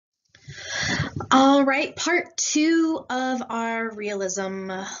All right, part two of our realism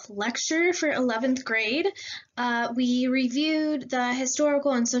lecture for 11th grade. We reviewed the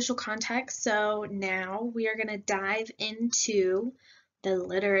historical and social context, so now we are going to dive into the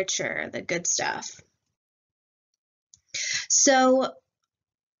literature, the good stuff. So,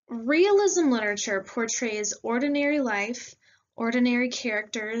 realism literature portrays ordinary life, ordinary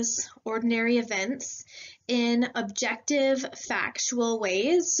characters, ordinary events in objective, factual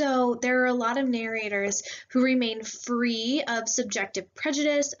ways. So there are a lot of narrators who remain free of subjective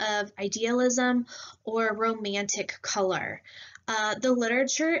prejudice, of idealism, or romantic color. The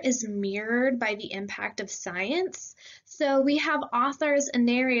literature is mirrored by the impact of science. So we have authors and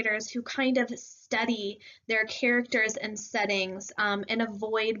narrators who kind of study their characters and settings and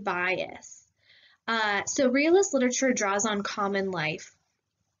avoid bias. So realist literature draws on common life,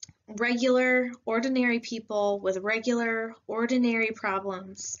 regular, ordinary people with regular, ordinary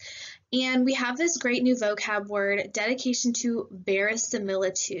problems. And we have this great new vocab word, dedication to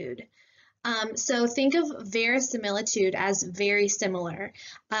verisimilitude. So think of verisimilitude as very similar,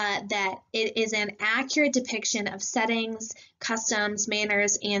 that it is an accurate depiction of settings, customs,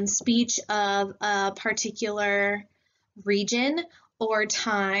 manners, and speech of a particular region or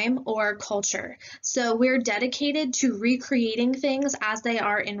time or culture. So we're dedicated to recreating things as they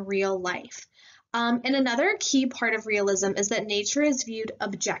are in real life. And another key part of realism is that nature is viewed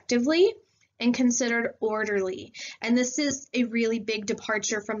objectively and considered orderly. And this is a really big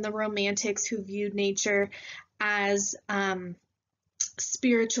departure from the Romantics who viewed nature as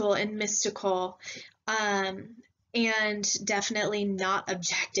spiritual and mystical, and definitely not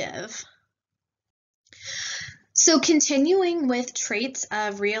objective. So continuing with traits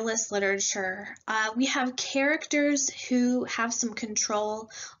of realist literature, we have characters who have some control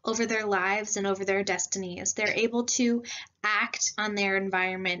over their lives and over their destinies. They're able to act on their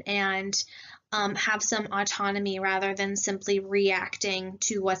environment and have some autonomy rather than simply reacting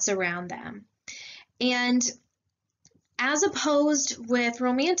to what's around them. And as opposed with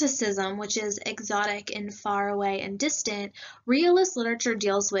Romanticism, which is exotic and far away and distant, realist literature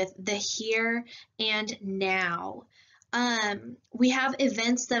deals with the here and now. We have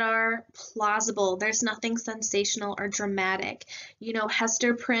events that are plausible. There's nothing sensational or dramatic. You know,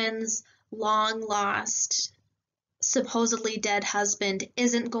 Hester Prynne's long lost, supposedly dead husband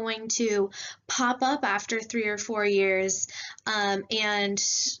isn't going to pop up after 3 or 4 years and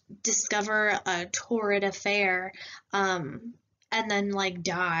discover a torrid affair and then like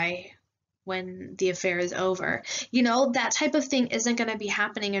die when the affair is over. You know, that type of thing isn't going to be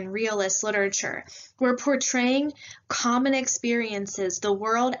happening in realist literature. We're portraying common experiences, the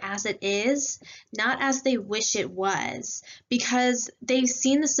world as it is, not as they wish it was, because they've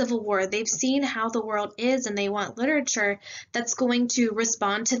seen the Civil War, they've seen how the world is, and they want literature that's going to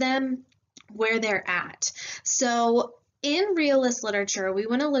respond to them where they're at. So in realist literature, we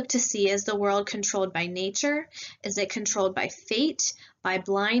want to look to see, is the world controlled by nature? Is it controlled by fate, by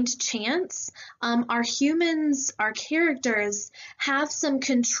blind chance? Our humans, our characters, have some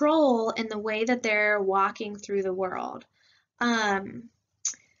control in the way that they're walking through the world. And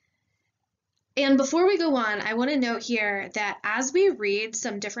before we go on, I want to note here that as we read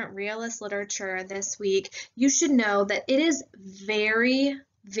some different realist literature this week, you should know that it is very,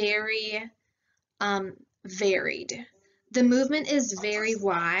 very varied. The movement is very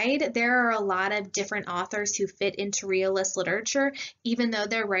wide. There are a lot of different authors who fit into realist literature, even though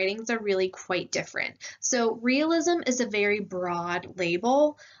their writings are really quite different. So realism is a very broad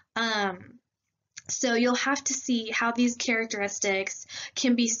label. So you'll have to see how these characteristics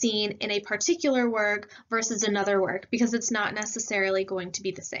can be seen in a particular work versus another work, because it's not necessarily going to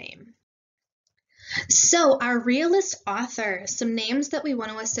be the same. So our realist authors, some names that we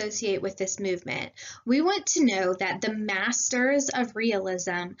want to associate with this movement. We want to know that the masters of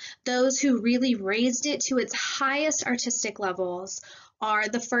realism, those who really raised it to its highest artistic levels, are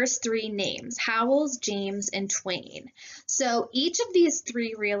the first three names, Howells, James, and Twain. So each of these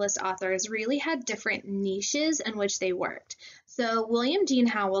three realist authors really had different niches in which they worked. So William Dean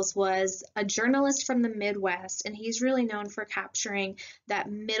Howells was a journalist from the Midwest, and he's really known for capturing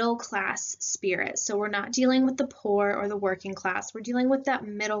that middle class spirit. So we're not dealing with the poor or the working class, we're dealing with that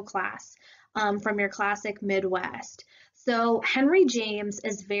middle class from your classic Midwest. So Henry James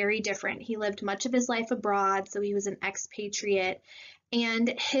is very different. He lived much of his life abroad, so he was an expatriate,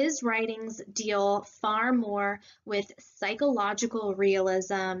 and his writings deal far more with psychological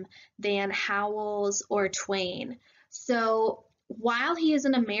realism than Howells or Twain. So while he is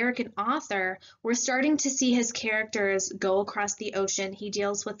an American author, we're starting to see his characters go across the ocean. He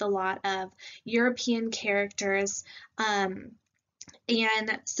deals with a lot of European characters,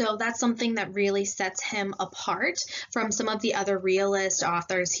 And so that's something that really sets him apart from some of the other realist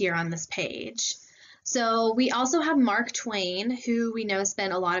authors here on this page. So we also have Mark Twain, who we know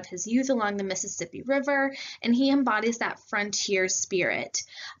spent a lot of his youth along the Mississippi River, and he embodies that frontier spirit.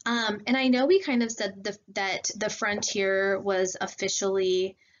 And I know we kind of said that the frontier was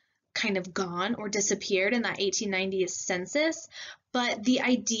officially kind of gone or disappeared in that 1890s census, but the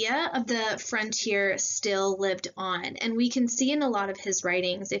idea of the frontier still lived on. And we can see in a lot of his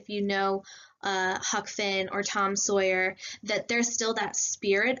writings, if you know Huck Finn or Tom Sawyer, that there's still that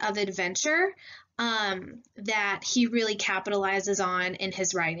spirit of adventure that he really capitalizes on in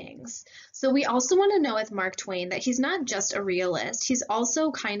his writings. So we also want to know with Mark Twain that he's not just a realist, he's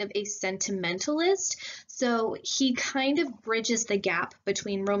also kind of a sentimentalist. So he kind of bridges the gap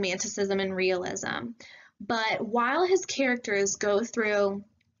between romanticism and realism. But while his characters go through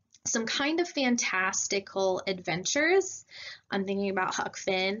some kind of fantastical adventures, I'm thinking about Huck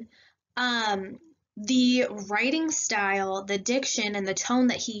Finn, the writing style, the diction, and the tone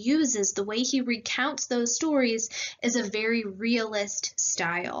that he uses, the way he recounts those stories, is a very realist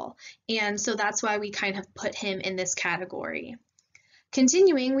style. And so that's why we kind of put him in this category.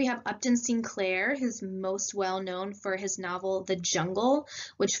 Continuing, we have Upton Sinclair, who's most well known for his novel The Jungle,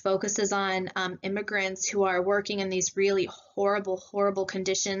 which focuses on immigrants who are working in these really horrible, horrible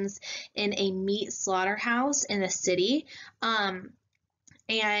conditions in a meat slaughterhouse in the city.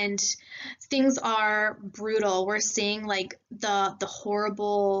 And things are brutal. We're seeing like the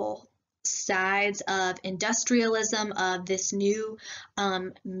horrible sides of industrialism, of this new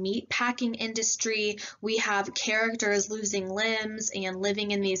meat packing industry. We have characters losing limbs and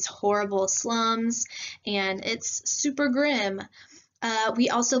living in these horrible slums, and it's super grim. We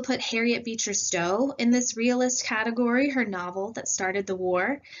also put Harriet Beecher Stowe in this realist category, her novel that started the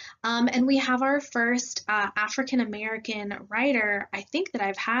war. And we have our first African-American writer, I think, that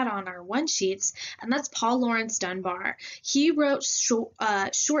I've had on our one sheets, and that's Paul Laurence Dunbar. He wrote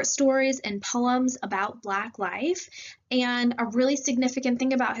short stories and poems about Black life, and a really significant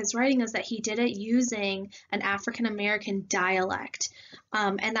thing about his writing is that he did it using an African-American dialect,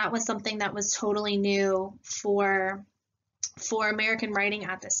 and that was something that was totally new for American writing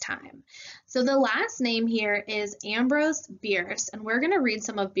at this time. So the last name here is Ambrose Bierce, and we're going to read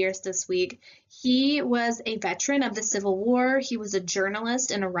some of Bierce this week. He was a veteran of the Civil War. He was a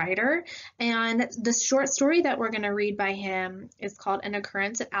journalist and a writer, and the short story that we're going to read by him is called An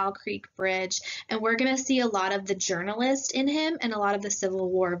Occurrence at Owl Creek Bridge, and we're going to see a lot of the journalist in him and a lot of the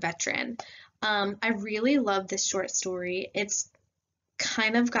Civil War veteran. I really love this short story. It's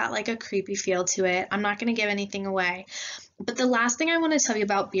kind of got like a creepy feel to it. I'm not going to give anything away. But the last thing I want to tell you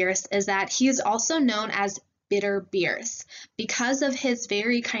about Bierce is that he is also known as Bitter Bierce because of his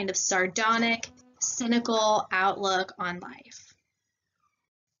very kind of sardonic, cynical outlook on life.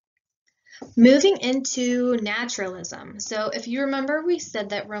 Moving into naturalism. So if you remember, we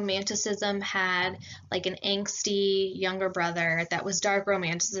said that romanticism had like an angsty younger brother that was dark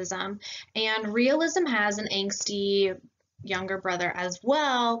romanticism, and realism has an angsty younger brother as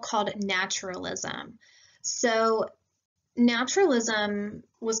well called naturalism. So naturalism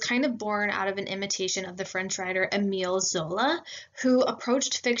was kind of born out of an imitation of the French writer Émile Zola, who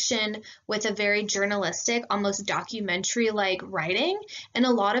approached fiction with a very journalistic, almost documentary-like writing, and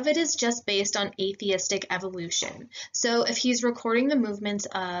a lot of it is just based on atheistic evolution. So if he's recording the movements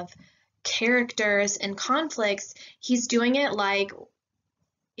of characters and conflicts, he's doing it like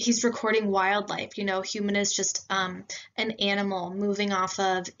he's recording wildlife. You know, human is just an animal moving off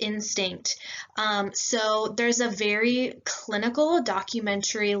of instinct. So there's a very clinical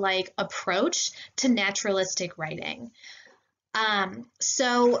documentary-like approach to naturalistic writing.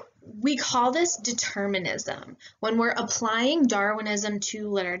 So we call this determinism. When we're applying Darwinism to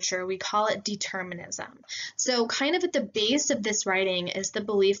literature, we call it determinism. So kind of at the base of this writing is the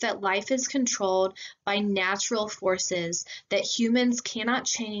belief that life is controlled by natural forces that humans cannot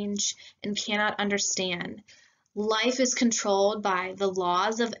change and cannot understand. Life is controlled by the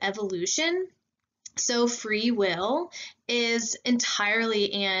laws of evolution. So free will is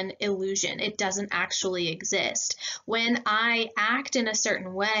entirely an illusion. It doesn't actually exist. When I act in a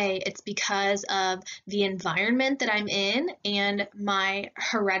certain way, it's because of the environment that I'm in and my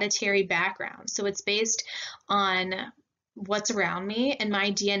hereditary background. So it's based on what's around me and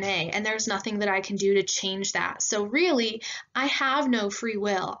my DNA, and there's nothing that I can do to change that. So really, I have no free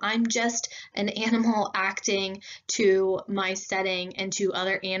will. I'm just an animal acting to my setting and to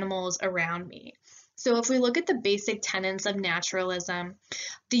other animals around me. So if we look at the basic tenets of naturalism,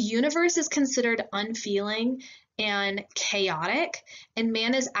 the universe is considered unfeeling and chaotic, and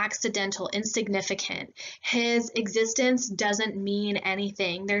man is accidental, insignificant. His existence doesn't mean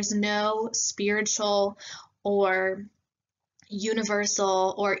anything. There's no spiritual or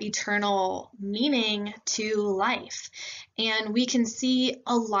universal or eternal meaning to life. And we can see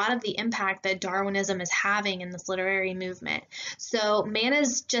a lot of the impact that Darwinism is having in this literary movement. So man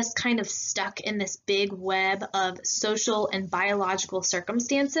is just kind of stuck in this big web of social and biological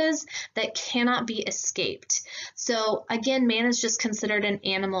circumstances that cannot be escaped. So again, man is just considered an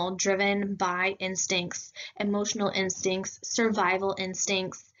animal driven by instincts, emotional instincts, survival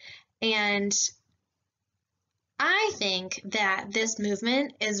instincts, and I think that this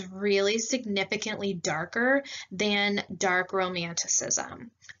movement is really significantly darker than dark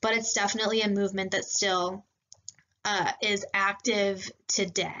romanticism, but it's definitely a movement that still is active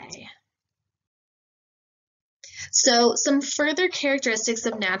today. So some further characteristics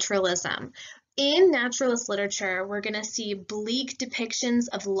of naturalism. In naturalist literature, we're going to see bleak depictions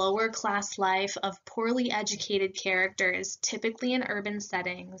of lower class life of poorly educated characters, typically in urban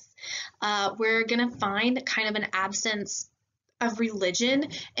settings. We're going to find kind of an absence of religion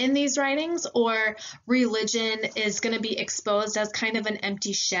in these writings, or religion is going to be exposed as kind of an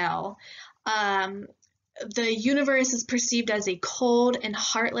empty shell. The universe is perceived as a cold and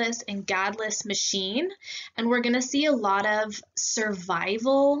heartless and godless machine, and we're going to see a lot of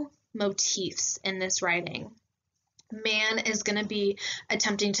survival motifs in this writing. Man is going to be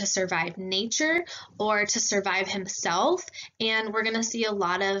attempting to survive nature or to survive himself, and we're going to see a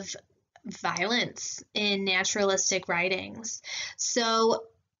lot of violence in naturalistic writings. So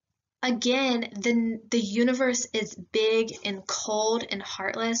again, the universe is big and cold and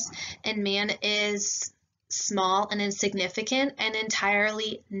heartless, and man is small and insignificant and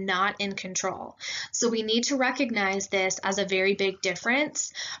entirely not in control. So we need to recognize this as a very big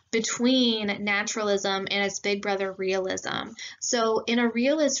difference between naturalism and its big brother realism. So in a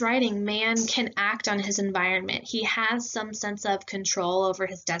realist writing, man can act on his environment. He has some sense of control over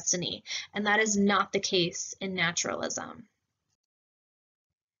his destiny, and that is not the case in naturalism.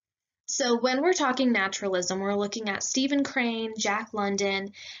 So when we're talking naturalism, we're looking at Stephen Crane, Jack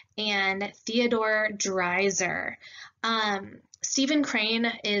London, and Theodore Dreiser. Stephen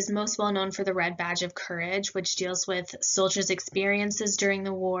Crane is most well known for The Red Badge of Courage, which deals with soldiers' experiences during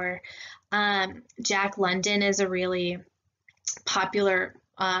the war. Jack London is a really popular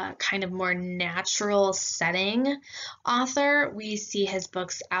kind of more natural setting author. We see his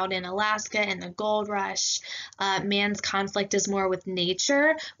books out in Alaska and the Gold Rush. Man's conflict is more with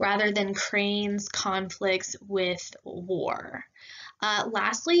nature rather than Crane's conflicts with war.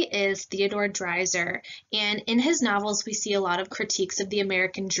 Lastly is Theodore Dreiser, and in his novels we see a lot of critiques of the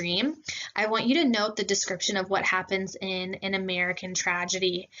American dream. I want you to note the description of what happens in An American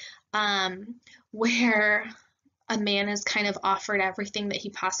Tragedy, where a man is kind of offered everything that he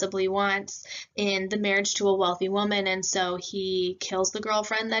possibly wants in the marriage to a wealthy woman, and so he kills the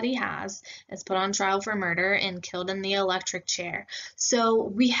girlfriend that he has, is put on trial for murder, and killed in the electric chair. So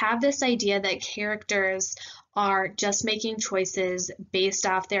we have this idea that characters are just making choices based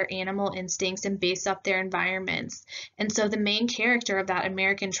off their animal instincts and based off their environments. And so the main character of that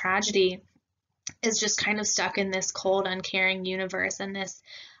American Tragedy is just kind of stuck in this cold, uncaring universe and this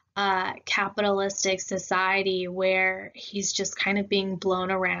capitalistic society where he's just kind of being blown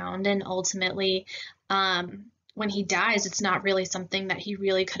around, and ultimately when he dies, it's not really something that he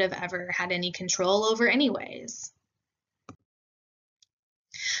really could have ever had any control over anyways.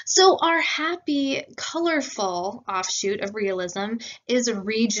 So our happy, colorful offshoot of realism is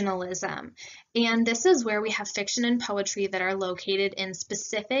regionalism, and this is where we have fiction and poetry that are located in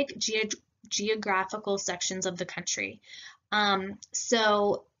specific geographical sections of the country.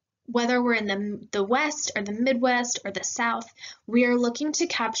 So whether we're in the West or the Midwest or the South, we are looking to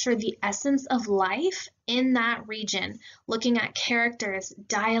capture the essence of life in that region, looking at characters,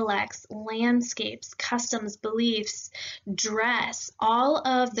 dialects, landscapes, customs, beliefs, dress, all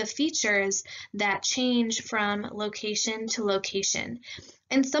of the features that change from location to location.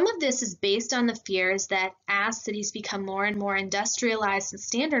 And some of this is based on the fears that as cities become more and more industrialized and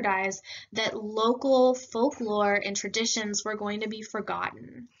standardized, that local folklore and traditions were going to be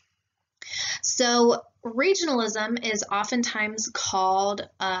forgotten. So regionalism is oftentimes called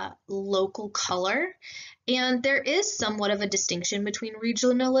local color, and there is somewhat of a distinction between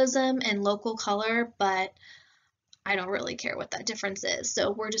regionalism and local color, but I don't really care what that difference is,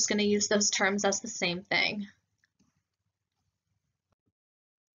 so we're just going to use those terms as the same thing.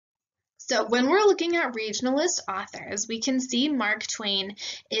 So when we're looking at regionalist authors, we can see Mark Twain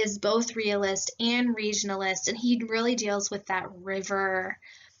is both realist and regionalist, and he really deals with that river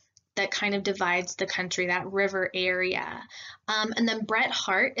that kind of divides the country, that river area. And then Bret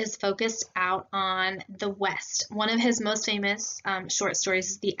Harte is focused out on the West. One of his most famous short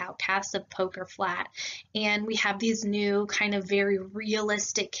stories is The Outcast of Poker Flat. And we have these new kind of very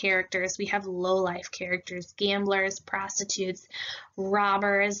realistic characters. We have low-life characters, gamblers, prostitutes,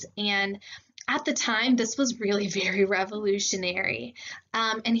 robbers, and at the time, this was really very revolutionary.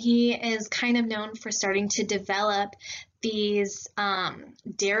 And he is kind of known for starting to develop these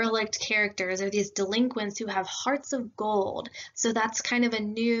derelict characters or these delinquents who have hearts of gold. So that's kind of a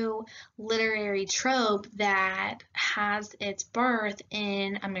new literary trope that has its birth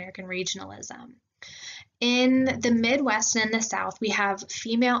in American regionalism. In the Midwest and in the South, we have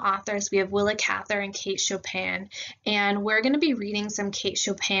female authors. We have Willa Cather and Kate Chopin, and we're going to be reading some Kate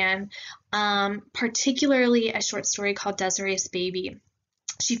Chopin, particularly a short story called Desiree's Baby.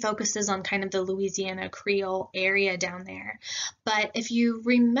 She focuses on kind of the Louisiana Creole area down there. But if you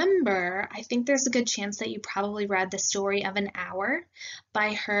remember, I think there's a good chance that you probably read The Story of an Hour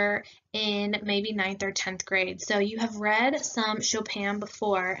by her in maybe 9th or 10th grade. So you have read some Chopin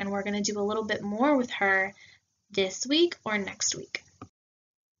before, and we're going to do a little bit more with her this week or next week.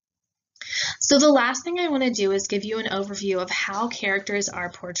 So the last thing I want to do is give you an overview of how characters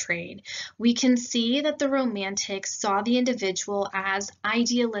are portrayed. We can see that the Romantics saw the individual as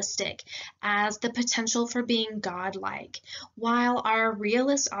idealistic, as the potential for being godlike, while our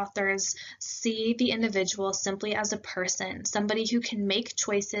realist authors see the individual simply as a person, somebody who can make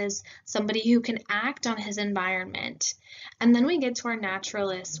choices, somebody who can act on his environment. And then we get to our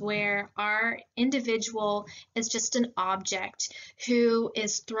naturalists, where our individual is just an object who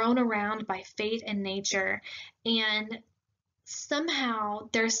is thrown around by fate and nature, and somehow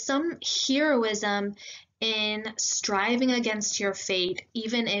there's some heroism in striving against your fate,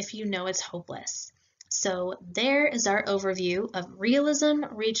 even if you know it's hopeless. So there is our overview of realism,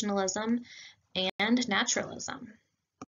 regionalism, and naturalism.